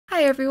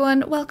Hi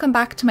everyone, welcome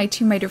back to my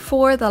Tomb Raider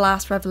 4 The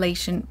Last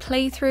Revelation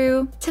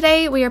playthrough.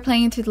 Today we are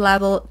playing through the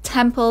level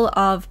Temple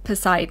of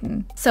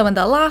Poseidon. So in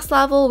the last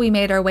level we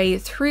made our way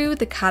through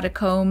the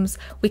catacombs,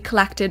 we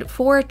collected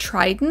 4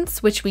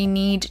 tridents which we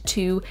need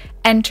to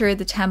enter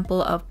the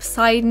Temple of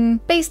Poseidon.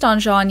 Based on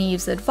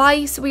Jean-Yves'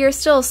 advice, we are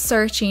still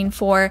searching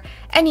for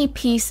any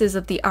pieces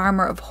of the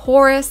armor of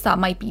Horus that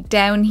might be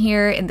down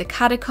here in the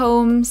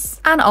catacombs.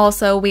 And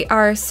also we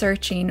are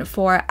searching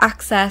for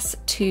access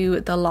to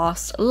the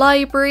Lost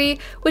Library,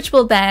 which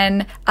will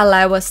then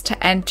allow us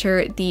to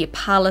enter the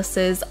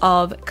palaces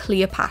of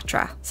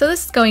Cleopatra. So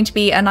this is going to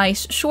be a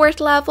nice short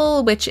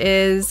level, which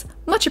is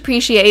much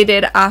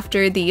appreciated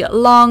after the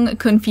long,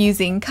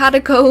 confusing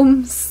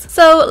catacombs.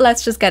 So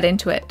let's just get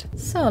into it.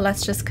 So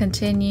let's just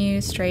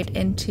continue straight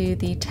into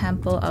the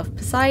Temple of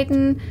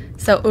Poseidon.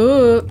 So,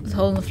 ooh, there's a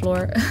hole in the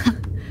floor.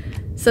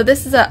 So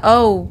this is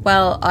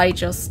well, I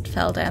just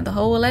fell down the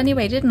hole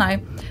anyway, didn't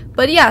I?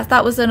 But yeah,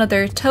 that was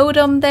another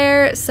totem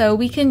there, so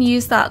we can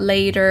use that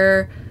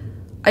later.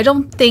 I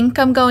don't think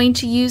I'm going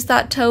to use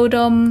that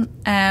totem.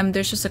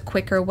 There's just a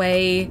quicker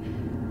way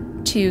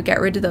to get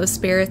rid of those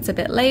spirits a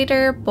bit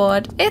later,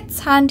 but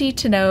it's handy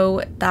to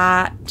know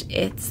that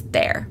it's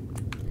there.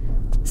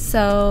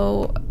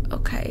 So,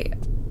 okay,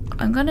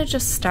 I'm gonna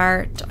just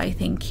start, I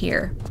think,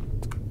 here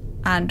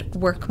and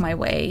work my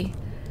way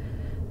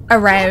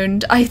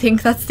around. I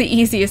think that's the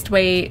easiest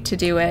way to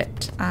do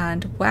it.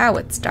 And wow,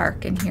 it's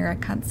dark in here, I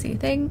can't see a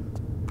thing.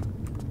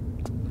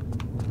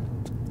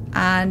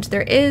 And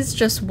there is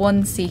just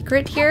one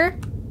secret here.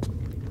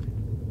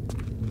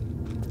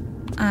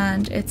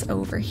 And it's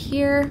over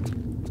here.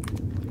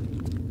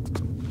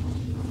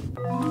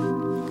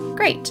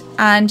 Great.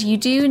 And you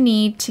do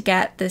need to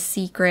get the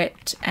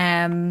secret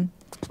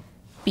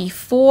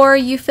before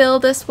you fill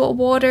this with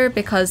water,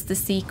 because the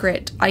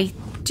secret, I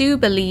do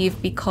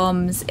believe,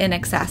 becomes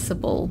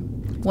inaccessible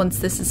once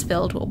this is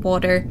filled with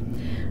water.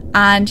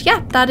 And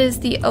yeah, that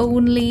is the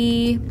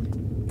only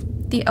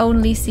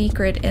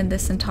secret in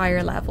this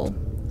entire level.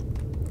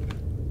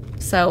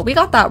 So we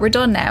got that, we're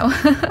done now.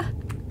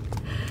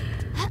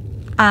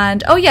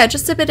 And oh yeah,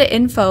 just a bit of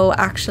info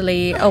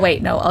actually. Oh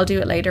wait, no, I'll do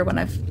it later when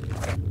I've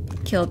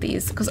killed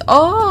these, because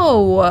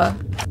oh,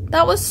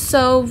 that was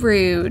so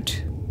rude.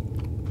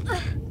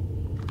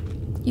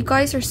 You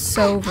guys are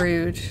so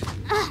rude.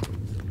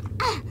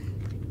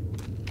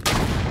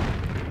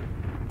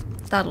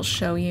 That'll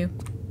show you.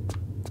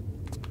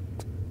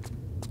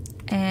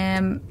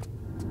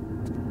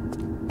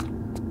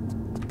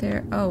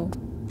 There, oh.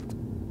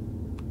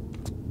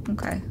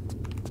 Okay.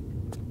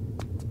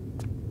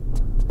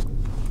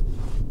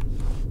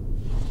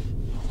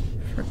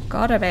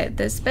 Forgot about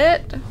this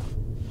bit.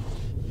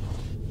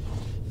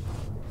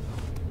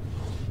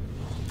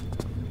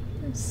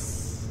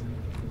 This,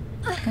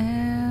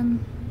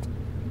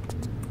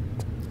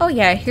 oh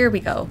yeah, here we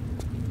go.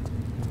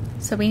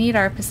 So we need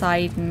our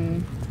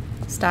Poseidon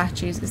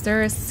statues. Is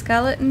there a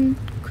skeleton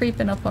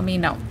creeping up on me?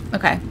 No.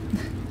 Okay.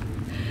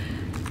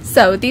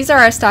 So these are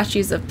our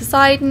statues of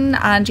Poseidon,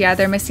 and yeah,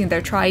 they're missing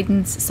their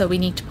tridents, so we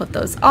need to put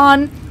those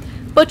on.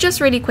 But just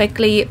really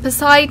quickly,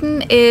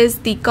 Poseidon is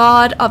the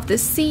god of the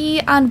sea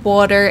and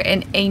water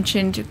in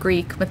ancient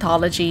Greek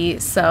mythology.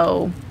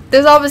 So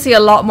there's obviously a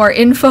lot more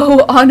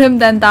info on him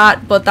than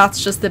that, but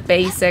that's just the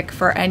basic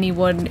for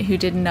anyone who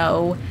didn't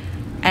know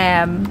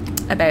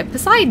about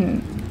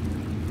Poseidon,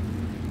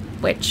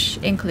 which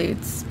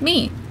includes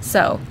me.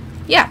 So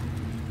yeah,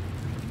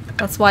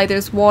 that's why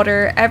there's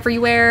water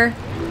everywhere.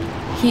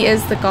 He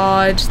is the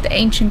god, the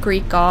ancient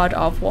Greek god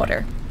of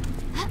water.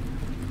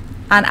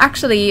 And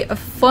actually, a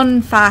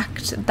fun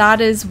fact,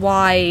 that is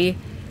why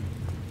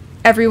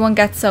everyone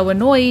gets so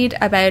annoyed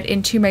about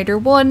in Tomb Raider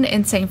 1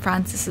 in St.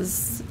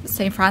 Francis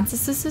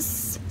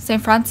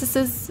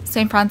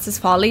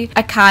Folly.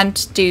 I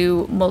can't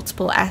do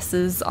multiple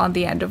S's on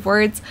the end of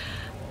words.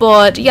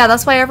 But yeah,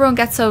 that's why everyone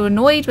gets so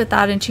annoyed with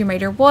that in Tomb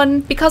Raider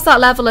 1, because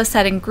that level is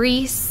set in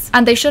Greece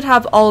and they should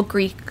have all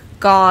Greek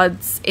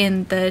gods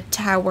in the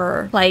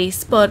tower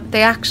place, but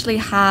they actually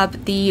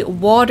have the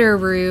water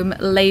room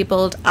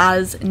labelled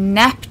as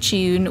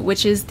Neptune,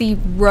 which is the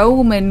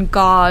Roman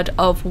god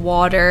of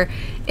water,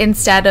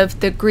 instead of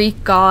the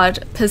Greek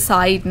god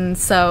Poseidon.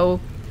 So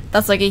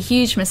that's like a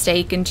huge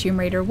mistake in Tomb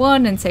Raider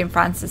 1 and St.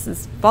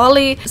 Francis's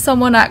Folly.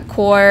 Someone at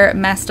Core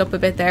messed up a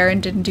bit there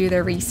and didn't do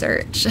their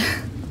research.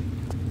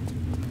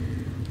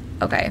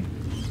 Okay.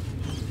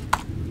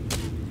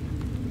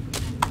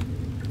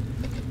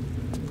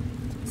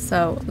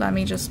 So let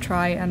me just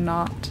try and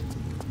not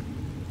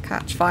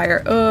catch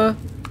fire. Okay,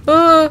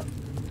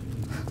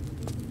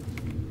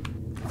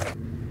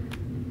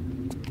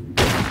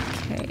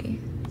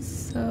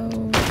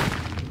 so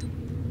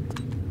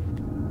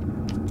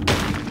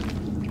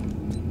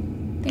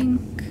I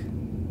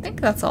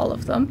think that's all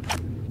of them.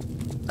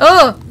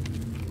 Oh!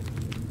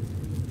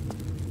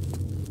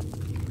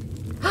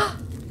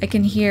 I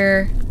can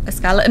hear a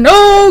skeleton.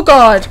 Oh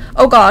god!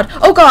 Oh god!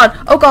 Oh god!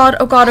 Oh god!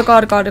 Oh god! Oh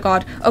god! Oh god! Oh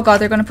god! Oh god!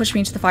 They're gonna push me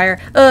into the fire.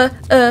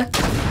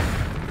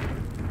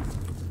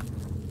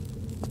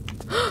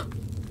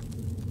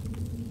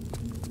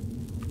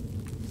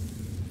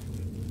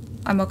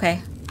 I'm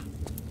okay.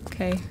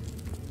 Okay.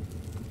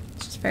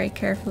 Just very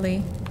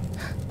carefully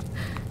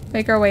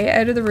make our way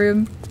out of the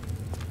room.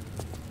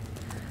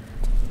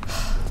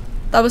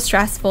 That was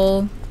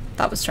stressful.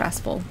 That was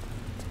stressful.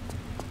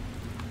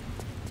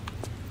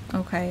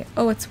 Okay.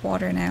 Oh, it's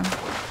water now.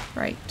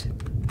 Right.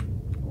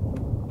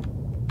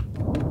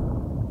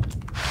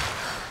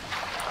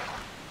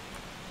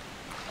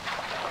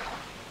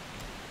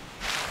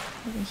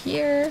 Over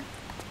here.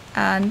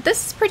 And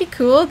this is pretty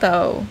cool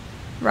though,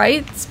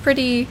 right? It's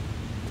pretty.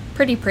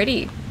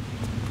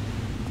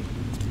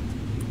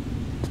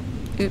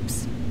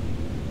 Oops.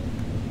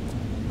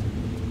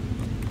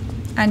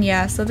 And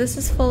yeah, so this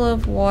is full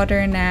of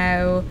water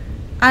now.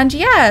 And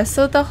yeah,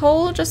 so the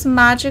hole just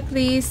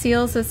magically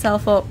seals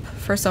itself up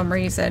for some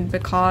reason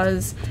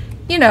because,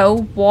 you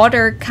know,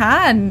 water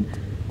can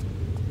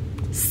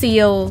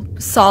seal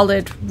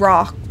solid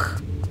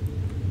rock.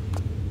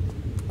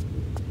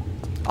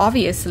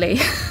 Obviously.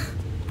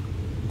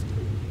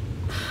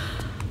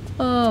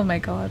 Oh my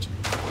god.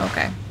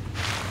 Okay.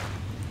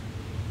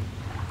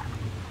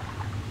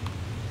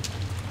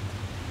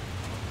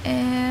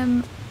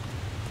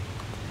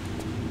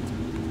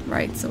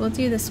 Right, so we'll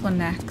do this one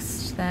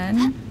next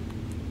then.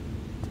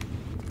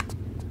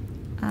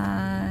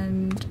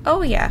 And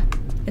oh yeah,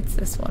 it's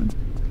this one.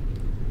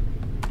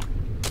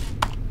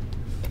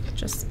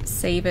 Just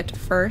save it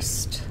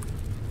first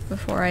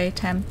before I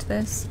attempt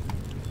this.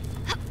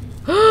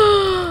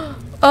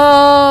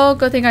 Oh,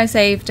 good thing I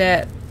saved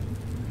it.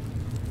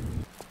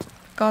 For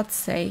God's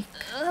sake.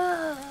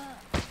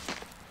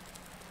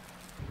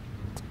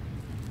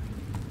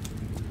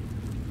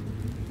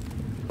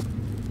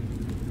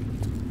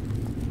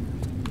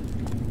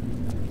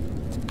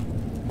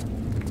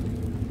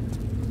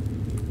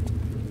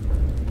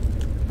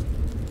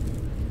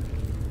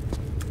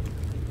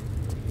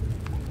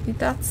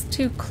 That's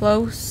too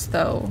close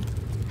though.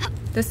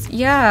 This,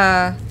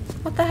 yeah.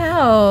 What the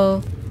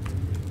hell?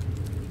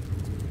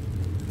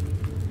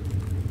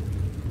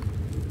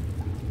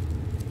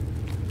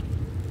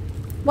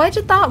 Why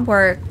did that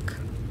work?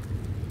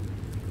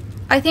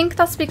 I think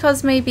that's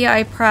because maybe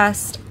I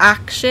pressed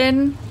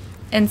action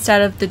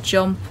instead of the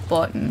jump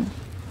button.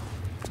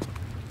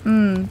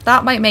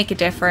 That might make a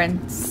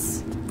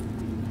difference.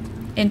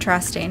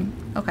 Interesting.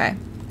 Okay.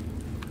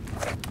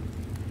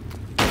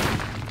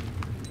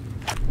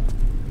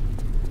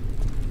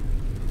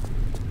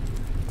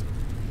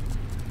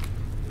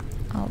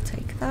 I'll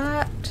take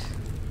that.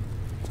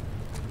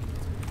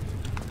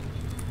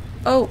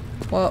 Oh,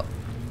 what?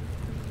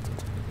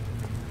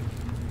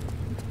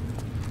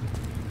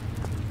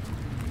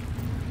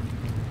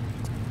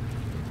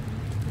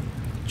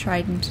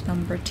 Trident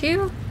number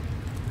 2.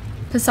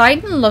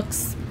 Poseidon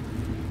looks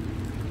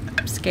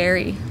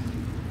scary.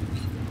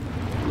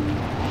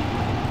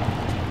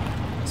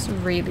 It's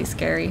really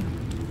scary.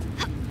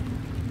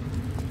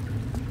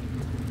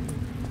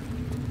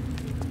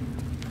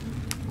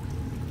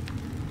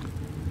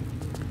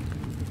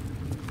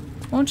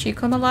 Won't you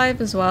come alive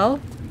as well?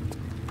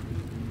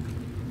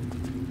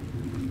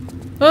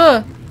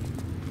 Ugh!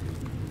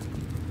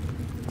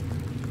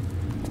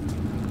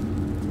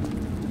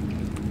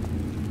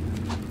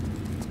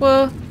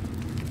 Whoa.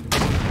 I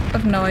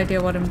have no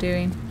idea what I'm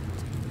doing.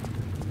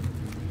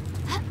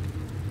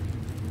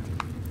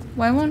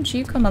 Why won't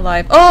you come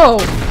alive? Oh!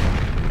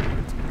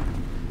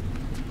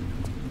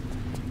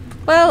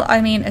 Well,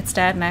 I mean, it's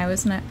dead now,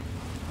 isn't it?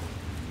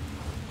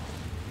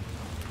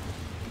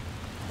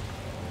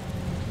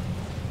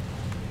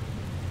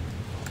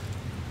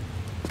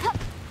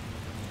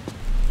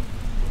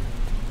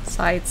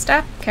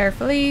 Sidestep.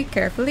 Carefully,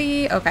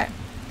 carefully. Okay.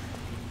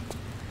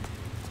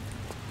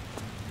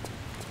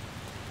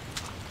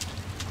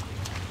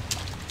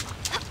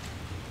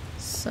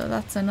 So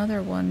that's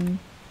another one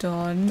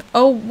done.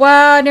 Oh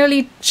wow, I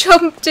nearly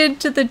jumped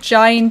into the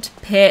giant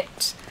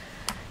pit.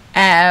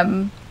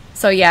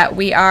 So yeah,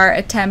 we are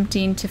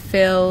attempting to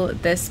fill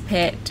this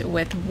pit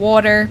with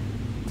water.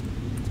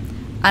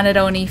 And it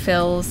only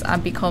fills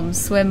and becomes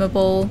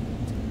swimmable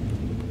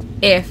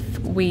if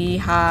we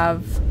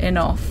have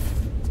enough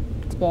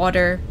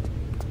water.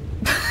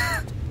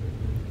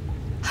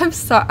 I'm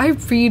sorry, I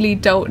really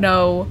don't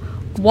know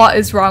what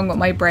is wrong with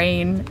my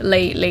brain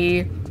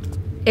lately.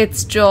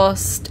 It's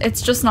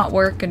just not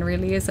working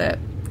really, is it?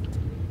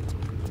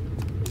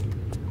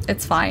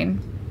 It's fine.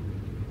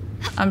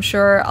 I'm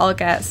sure I'll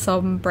get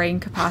some brain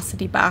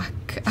capacity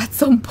back at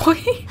some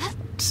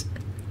point.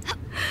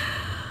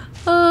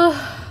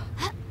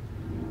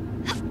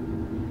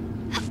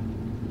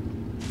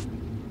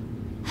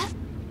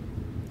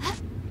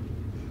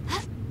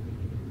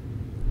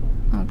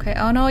 Okay,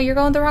 oh no, you're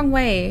going the wrong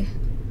way.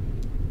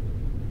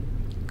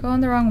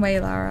 Going the wrong way,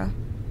 Lara.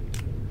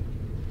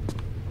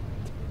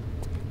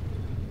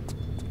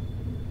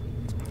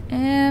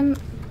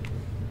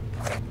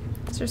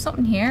 Is there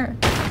something here?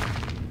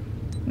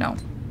 No.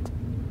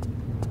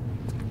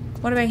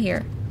 What about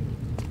here?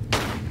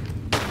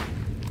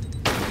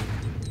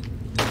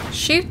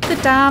 Shoot the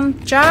damn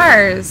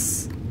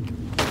jars!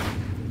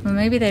 Well,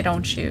 maybe they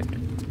don't shoot.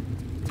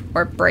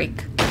 Or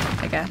break,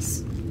 I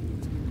guess.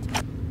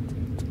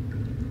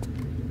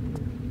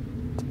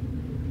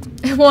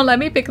 won't let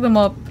me pick them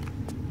up.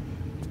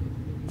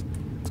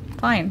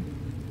 Fine.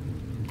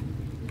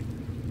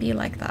 Be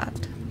like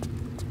that.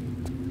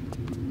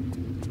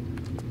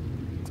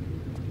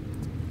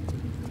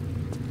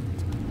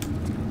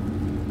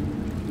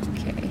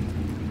 Okay.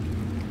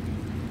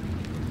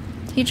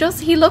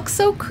 He looks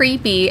so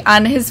creepy,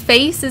 and his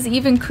face is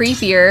even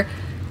creepier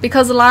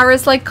because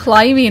Lara's like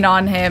climbing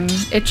on him.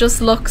 It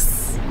just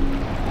looks...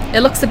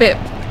 It looks a bit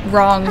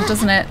wrong,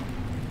 doesn't it?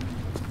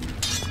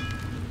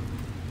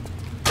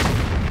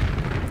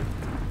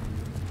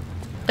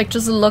 Like,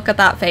 just look at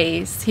that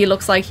face. He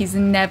looks like he's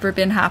never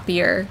been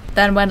happier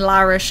than when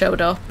Lara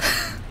showed up.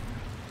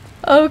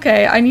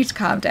 Okay, I need to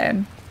calm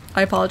down.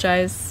 I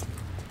apologize.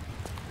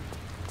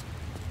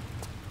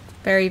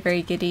 Very,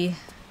 very giddy.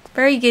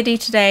 Very giddy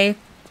today.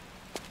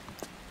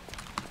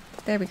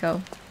 There we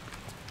go.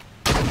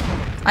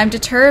 I'm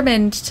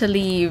determined to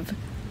leave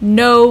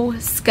no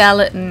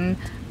skeleton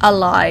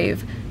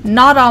alive.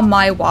 Not on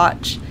my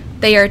watch.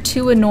 They are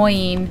too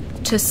annoying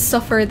to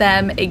suffer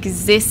them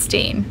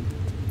existing.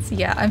 So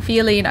yeah, I'm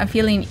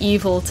feeling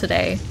evil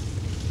today.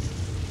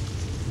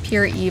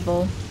 Pure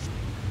evil.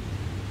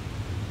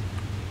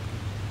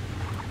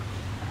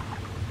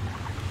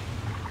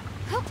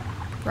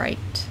 Right.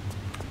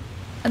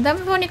 And then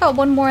we've only got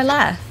one more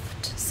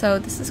left. So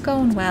this is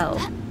going well.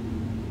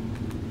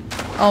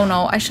 Oh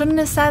no, I shouldn't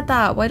have said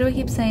that. Why do I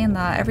keep saying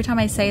that? Every time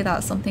I say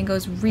that, something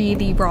goes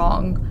really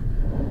wrong.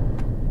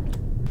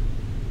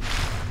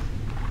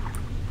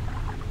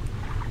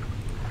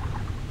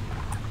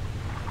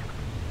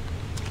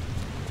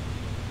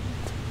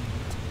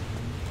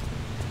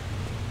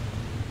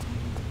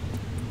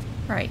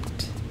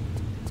 Right.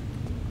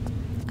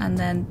 And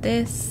then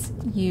this,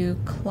 you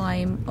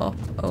climb up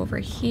over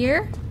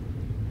here.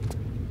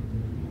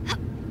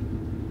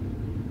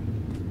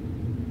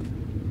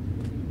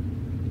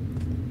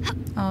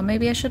 Oh,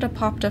 maybe I should have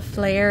popped a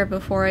flare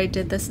before I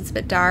did this. It's a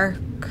bit dark.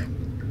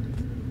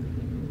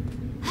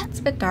 It's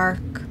a bit dark.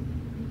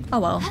 Oh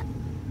well.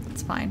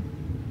 It's fine.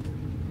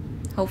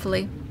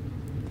 Hopefully.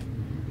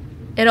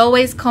 It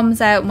always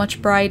comes out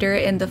much brighter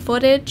in the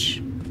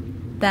footage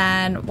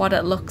than what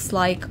it looks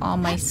like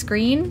on my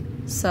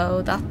screen.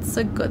 So that's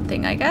a good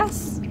thing, I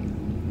guess.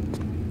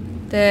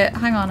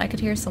 Hang on, I could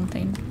hear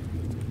something.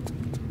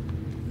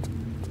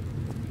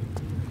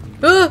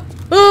 Ah!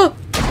 Ah!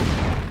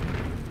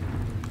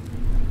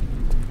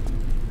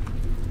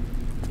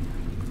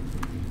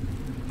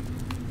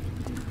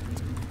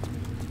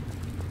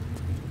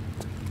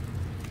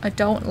 I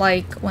don't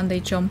like when they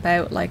jump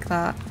out like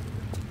that.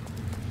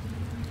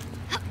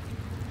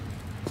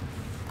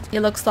 He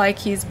looks like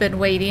he's been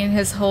waiting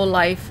his whole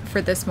life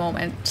for this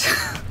moment.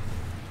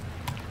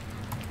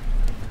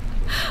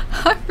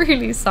 I'm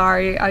really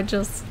sorry. I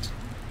don't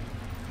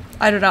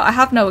know. I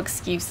have no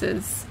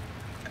excuses.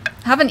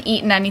 I haven't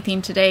eaten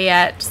anything today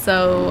yet,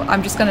 so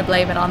I'm just gonna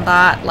blame it on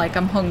that. Like,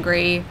 I'm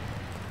hungry.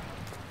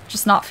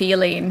 Just not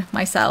feeling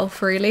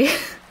myself, really.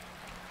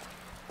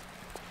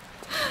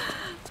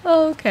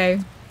 Okay.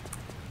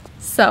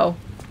 So,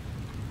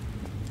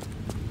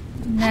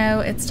 now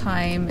it's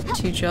time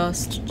to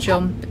just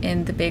jump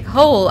in the big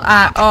hole.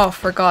 Oh,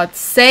 for God's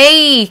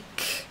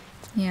sake!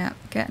 Yeah,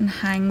 getting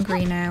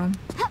hangry now.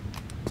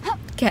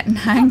 Getting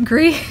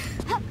hangry.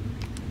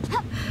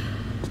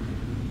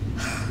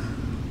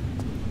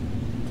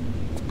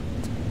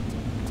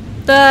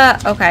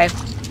 Okay.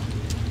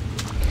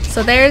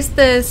 So there's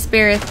the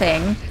spirit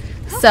thing.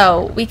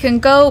 So we can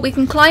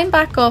climb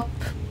back up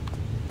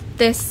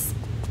this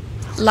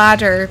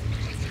ladder.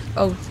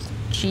 Oh,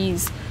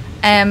 jeez.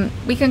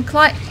 We can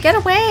climb. Get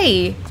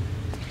away!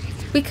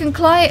 We can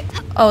climb.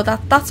 Oh,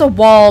 that's a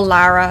wall,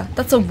 Lara.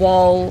 That's a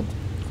wall.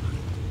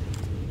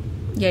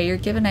 Yeah, you're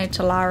giving out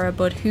to Lara,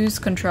 but who's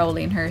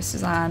controlling her,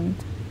 Suzanne?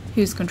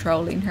 Who's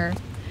controlling her?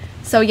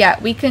 So yeah,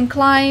 we can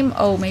climb.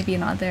 Oh, maybe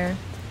not there.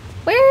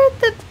 Where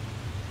the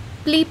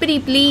bleepity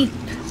bleep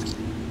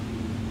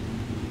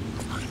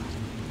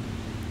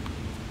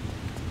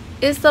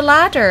is the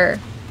ladder?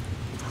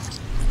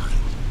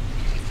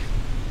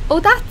 Oh,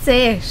 that's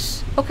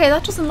it. Okay,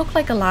 that doesn't look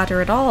like a ladder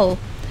at all.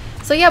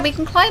 So yeah, we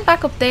can climb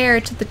back up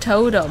there to the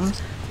totem,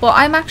 but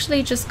I'm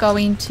actually just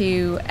going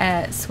to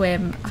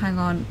swim. Hang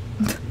on.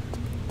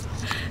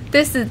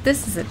 This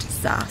is a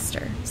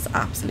disaster. It's an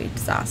absolute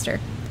disaster.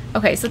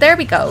 Okay, so there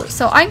we go.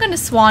 So I'm going to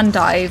swan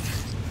dive.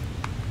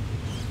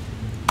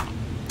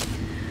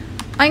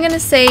 I'm going to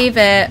save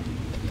it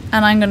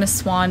and I'm going to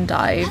swan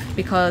dive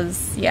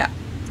because, yeah.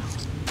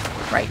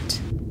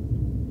 Right.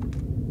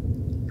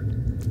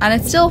 And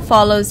it still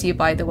follows you,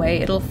 by the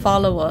way. It'll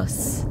follow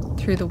us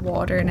through the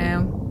water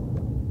now.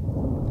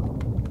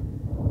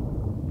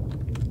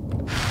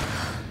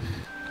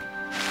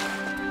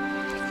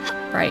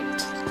 Right.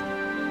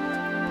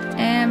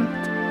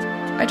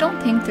 I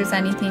don't think there's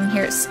anything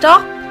here.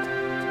 Stop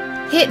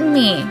hitting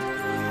me.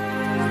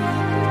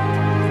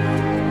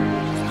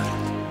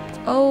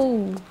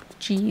 Oh,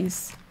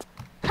 jeez.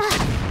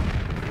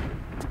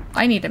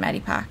 I need a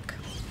medipack.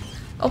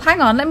 Oh, hang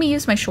on. Let me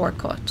use my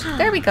shortcut.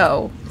 There we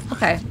go.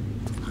 Okay.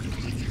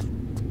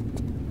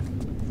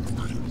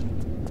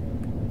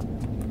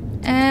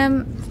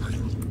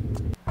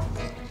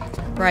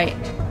 Right.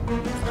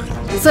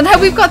 So now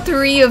we've got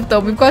 3 of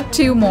them. We've got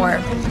 2 more.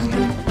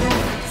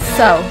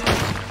 So,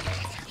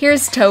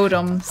 here's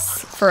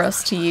totems for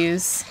us to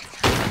use.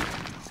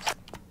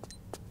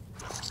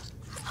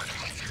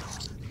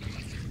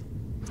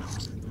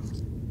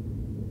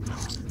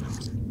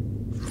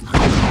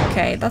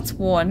 Okay, that's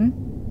 1.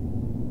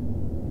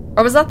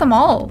 Or was that them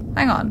all?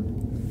 Hang on.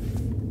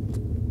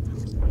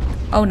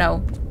 Oh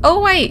no. Oh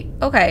wait,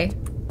 okay.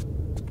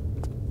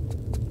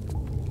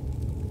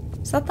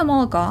 Is that them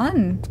all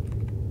gone?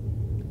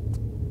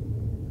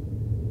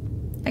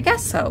 I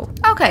guess so.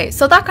 Okay,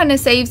 so that kind of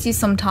saves you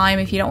some time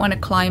if you don't want to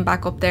climb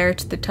back up there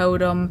to the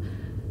totem.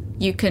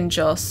 You can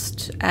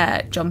just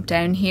jump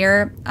down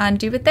here and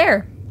do it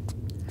there.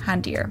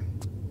 Handier.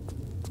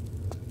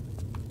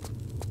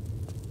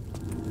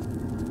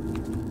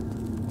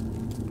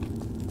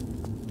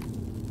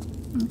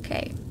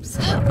 Okay,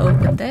 so we'll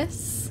open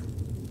this.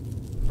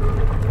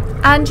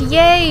 And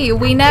yay!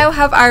 We now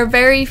have our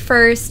very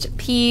first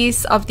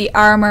piece of the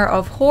armor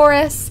of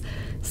Horus.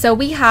 So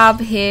we have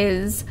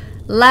his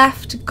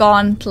left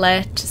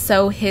gauntlet,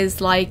 so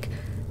his like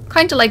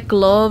kind of like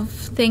glove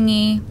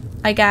thingy,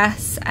 I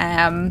guess,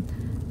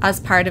 as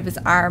part of his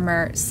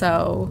armor.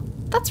 So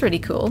that's really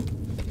cool.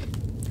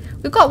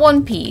 We've got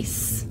 1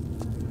 piece.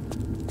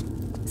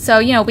 So,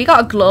 you know, we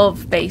got a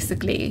glove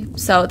basically.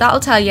 So that'll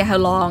tell you how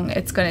long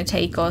it's going to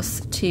take us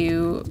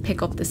to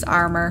pick up this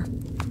armor.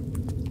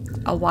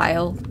 A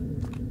while.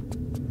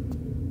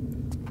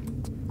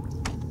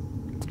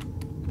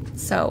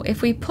 So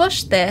if we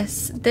push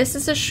this, this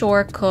is a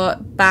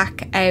shortcut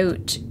back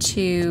out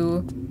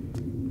to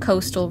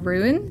coastal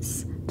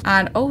ruins.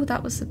 And oh,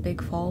 that was a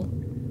big fall.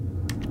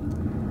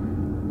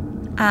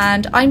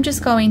 And I'm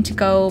just going to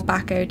go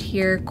back out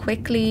here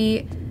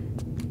quickly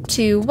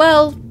to,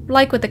 well,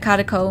 like with the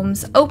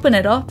catacombs, open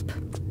it up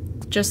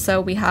just so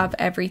we have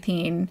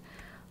everything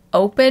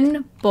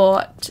open,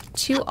 but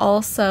to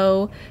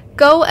also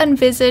go and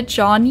visit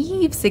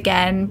Jean-Yves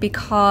again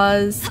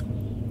because,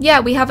 yeah,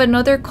 we have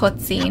another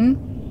cutscene.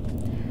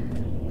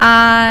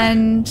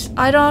 And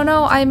I don't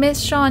know, I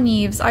miss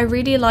Jean-Yves. I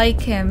really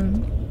like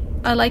him.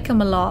 I like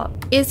him a lot.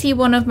 Is he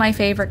one of my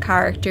favorite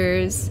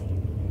characters?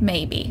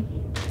 Maybe.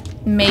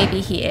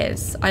 Maybe he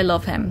is. I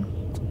love him.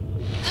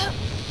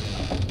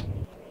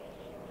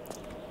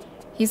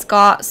 He's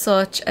got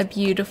such a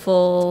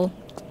beautiful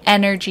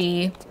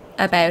energy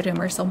about him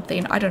or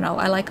something. I don't know.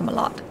 I like him a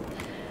lot.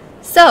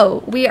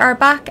 So we are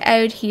back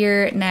out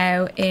here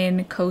now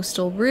in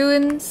coastal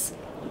ruins.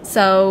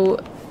 So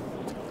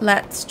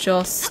let's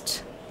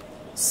just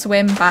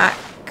swim back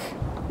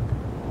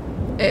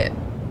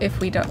if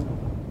we don't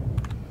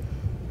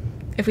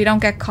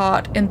get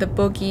caught in the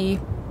buggy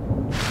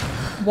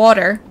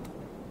water.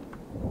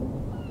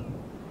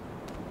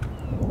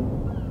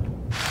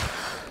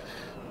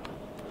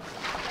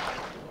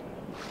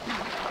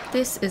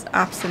 This is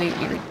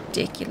absolutely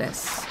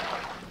ridiculous.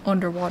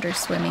 Underwater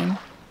swimming.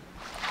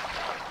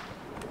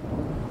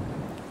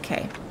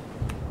 Okay.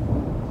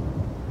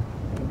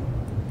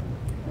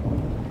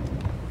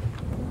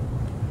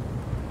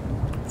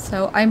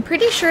 So I'm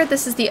pretty sure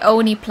this is the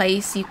only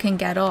place you can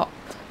get up.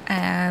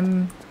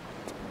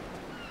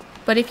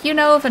 But if you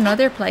know of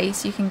another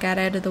place you can get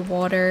out of the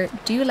water,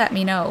 do let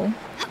me know.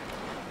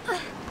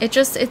 It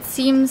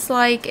seems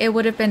like it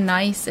would have been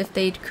nice if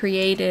they'd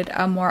created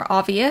a more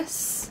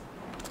obvious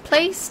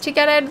place to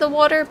get out of the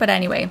water, but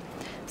anyway.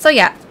 So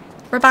yeah,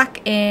 we're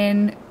back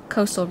in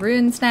coastal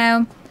ruins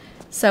now.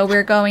 So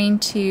we're going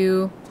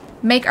to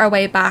make our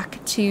way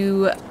back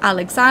to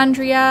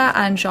Alexandria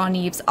and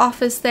Jean-Yves'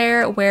 office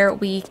there where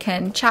we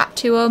can chat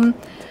to him.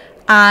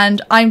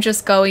 And I'm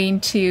just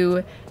going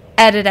to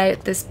edit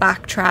out this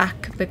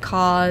backtrack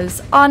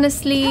because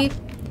honestly,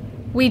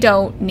 we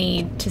don't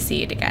need to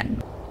see it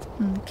again.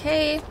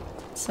 Okay,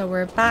 so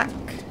we're back.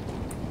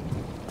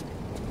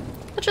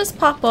 I'll just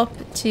pop up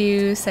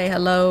to say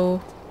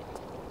hello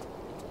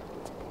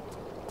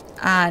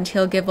and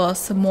he'll give us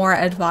some more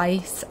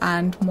advice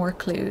and more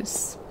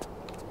clues.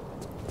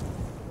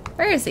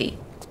 Where is he?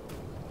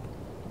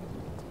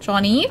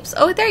 Jean-Yves?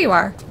 Oh, there you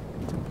are.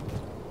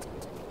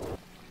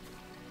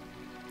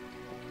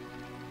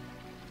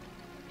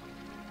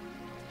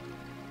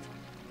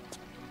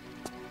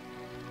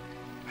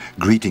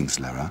 Greetings,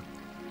 Lara.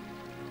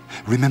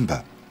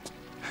 Remember,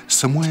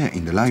 somewhere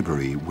in the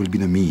library will be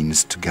the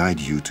means to guide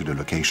you to the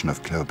location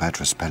of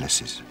Cleopatra's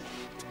palaces.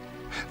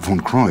 Von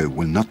Croy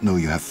will not know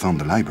you have found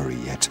the library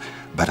yet,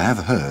 but I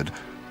have heard,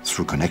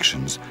 through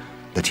connections,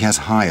 that he has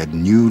hired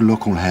new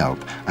local help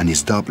and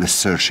is doubtless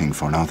searching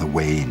for another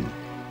way in.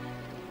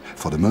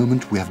 For the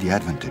moment, we have the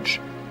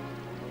advantage.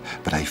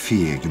 But I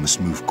fear you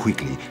must move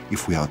quickly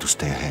if we are to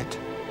stay ahead.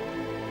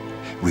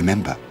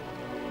 Remember,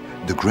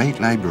 the Great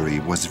Library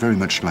was very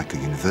much like a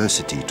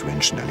university to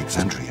ancient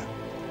Alexandria.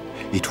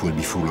 It will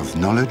be full of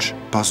knowledge,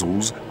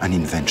 puzzles, and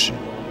invention.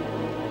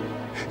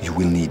 You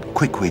will need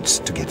quick wits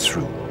to get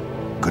through.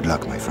 Good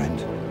luck, my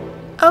friend.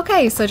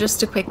 Okay, so just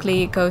to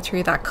quickly go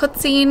through that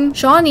cutscene,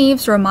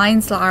 Jean-Yves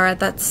reminds Lara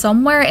that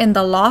somewhere in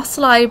the lost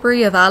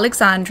library of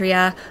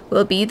Alexandria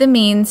will be the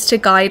means to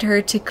guide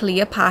her to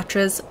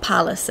Cleopatra's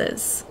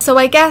palaces. So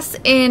I guess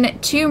in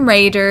Tomb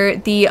Raider,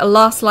 the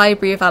lost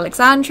library of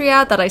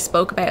Alexandria that I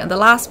spoke about in the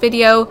last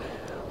video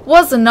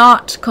was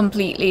not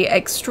completely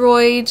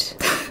destroyed.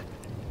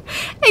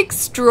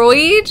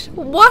 Destroyed?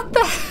 What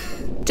the?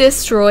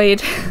 Destroyed.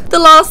 The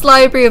lost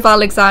library of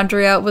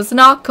Alexandria was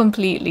not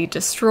completely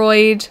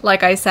destroyed.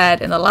 Like I said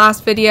in the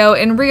last video,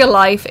 in real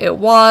life it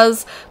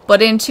was,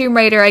 but in Tomb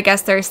Raider I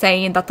guess they're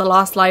saying that the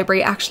lost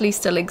library actually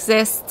still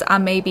exists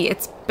and maybe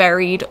it's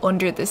buried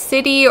under the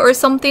city or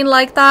something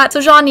like that.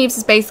 So Jean-Yves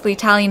is basically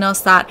telling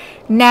us that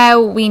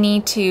now we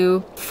need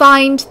to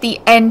find the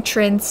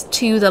entrance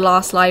to the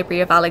lost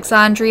library of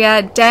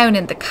Alexandria down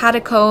in the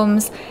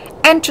catacombs,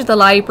 enter the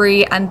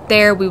library, and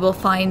there we will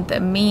find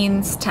the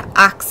means to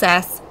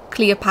access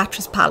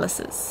Cleopatra's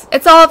palaces.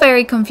 It's all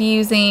very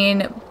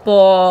confusing,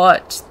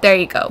 but there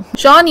you go.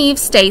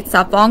 Jean-Yves states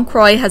that Von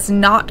Croy has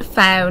not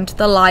found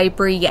the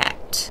library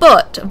yet,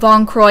 but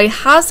Von Croy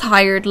has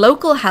hired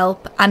local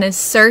help and is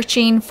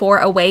searching for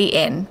a way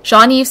in.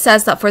 Jean-Yves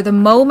says that for the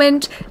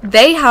moment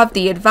they have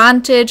the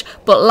advantage,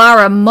 but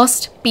Lara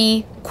must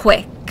be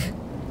quick.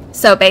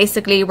 So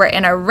basically we're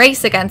in a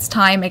race against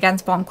time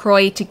against Von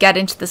Croy to get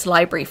into this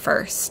library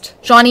first.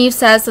 Jean-Yves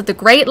says that the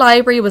Great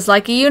Library was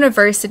like a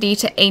university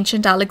to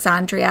ancient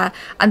Alexandria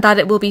and that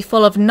it will be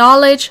full of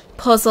knowledge,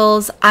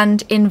 puzzles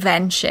and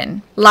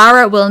invention.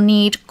 Lara will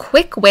need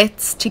quick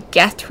wits to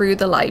get through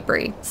the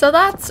library. So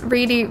that's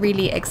really,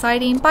 really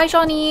exciting. Bye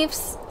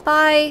Jean-Yves.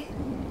 Bye.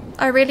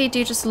 I really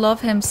do just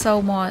love him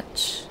so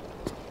much.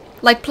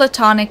 Like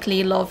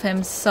platonically love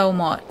him so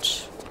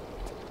much.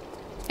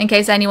 In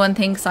case anyone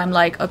thinks I'm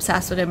like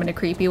obsessed with him in a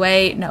creepy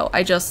way. No,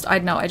 I just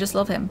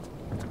love him.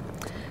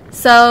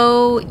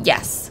 So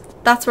yes,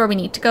 that's where we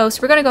need to go. So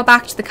we're going to go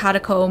back to the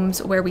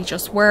catacombs where we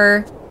just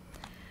were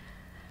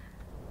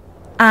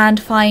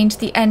and find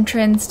the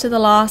entrance to the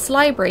lost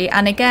library.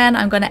 And again,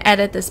 I'm going to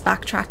edit this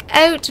backtrack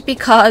out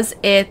because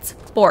it's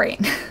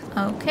boring.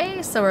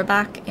 Okay, so we're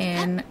back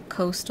in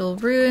coastal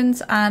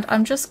ruins and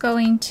I'm just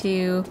going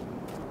to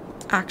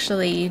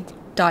actually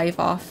dive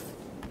off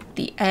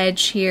the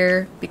edge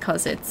here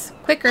because it's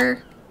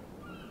quicker.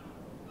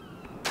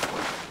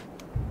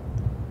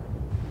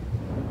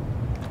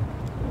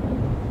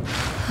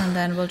 And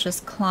then we'll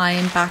just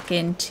climb back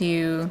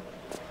into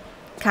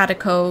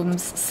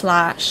catacombs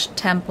slash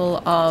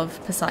temple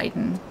of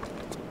Poseidon.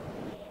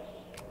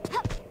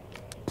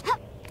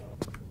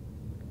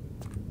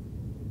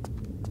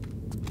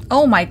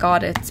 Oh my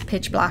god, it's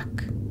pitch black.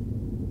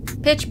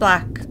 Pitch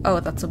black. Oh,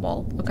 that's a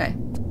wall. Okay.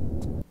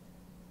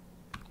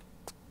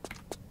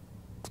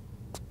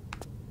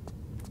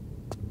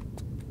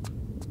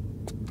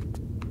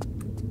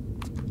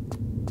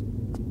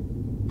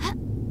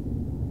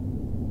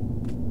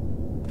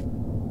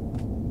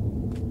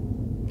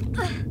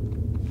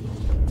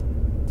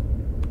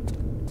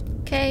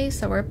 Okay,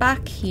 so we're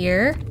back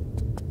here.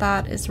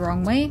 That is the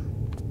wrong way.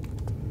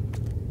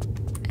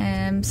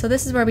 So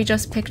this is where we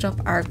just picked up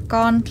our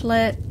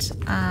gauntlet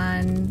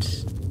and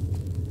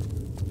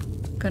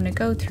gonna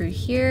go through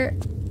here.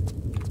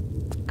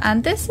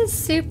 And this is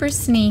super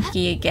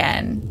sneaky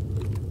again.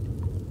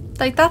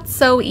 Like that's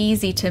so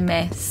easy to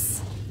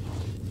miss.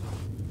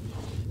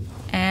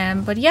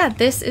 But yeah,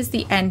 this is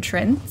the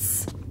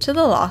entrance to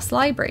the Lost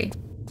Library.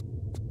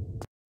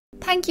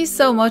 Thank you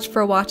so much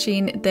for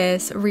watching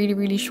this really,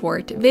 really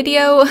short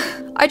video.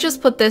 I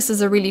just put this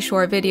as a really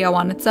short video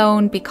on its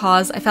own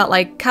because I felt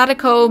like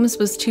Catacombs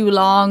was too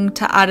long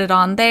to add it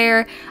on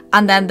there,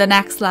 and then the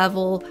next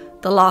level,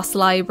 the Lost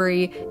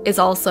Library, is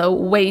also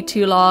way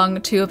too long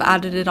to have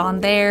added it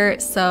on there.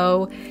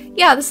 So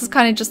yeah, this is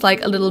kind of just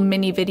like a little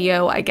mini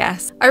video, I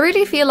guess. I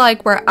really feel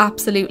like we're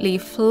absolutely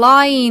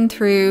flying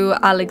through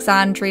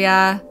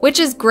Alexandria, which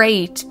is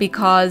great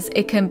because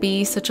it can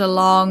be such a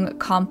long,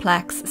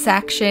 complex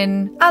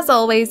section. As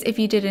always, if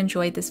you did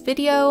enjoy this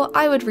video,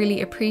 I would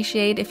really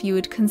appreciate if you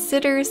would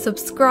consider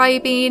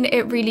subscribing.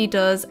 It really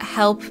does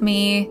help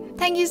me.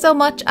 Thank you so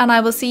much, and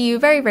I will see you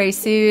very, very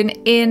soon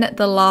in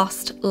the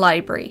Lost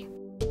Library.